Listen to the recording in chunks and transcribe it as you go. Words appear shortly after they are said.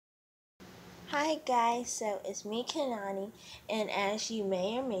Hi guys, so it's me Kanani, and as you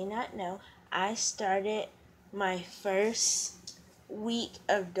may or may not know, I started my first week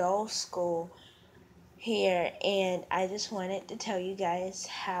of doll school here, and I just wanted to tell you guys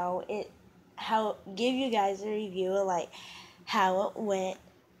give you guys a review of like how it went.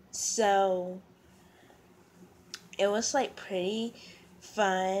 So it was like pretty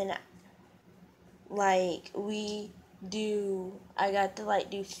fun. Like I got to like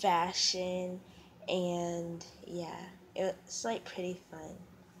do fashion, and yeah, it's like pretty fun.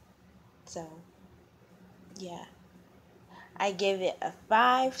 So yeah, I give it a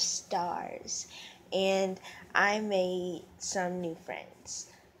 5 stars, and I made some new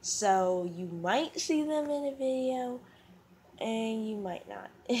friends. So you might see them in a video, and you might not.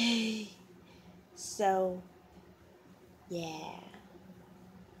 So yeah,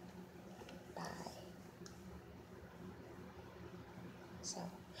 bye. So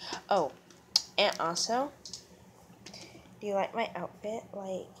oh, and also, do you like my outfit?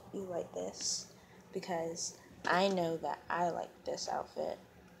 Like, you like this? Because I know that I like this outfit.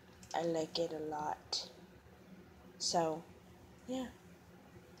 I like it a lot. So, yeah.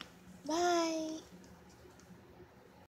 Bye!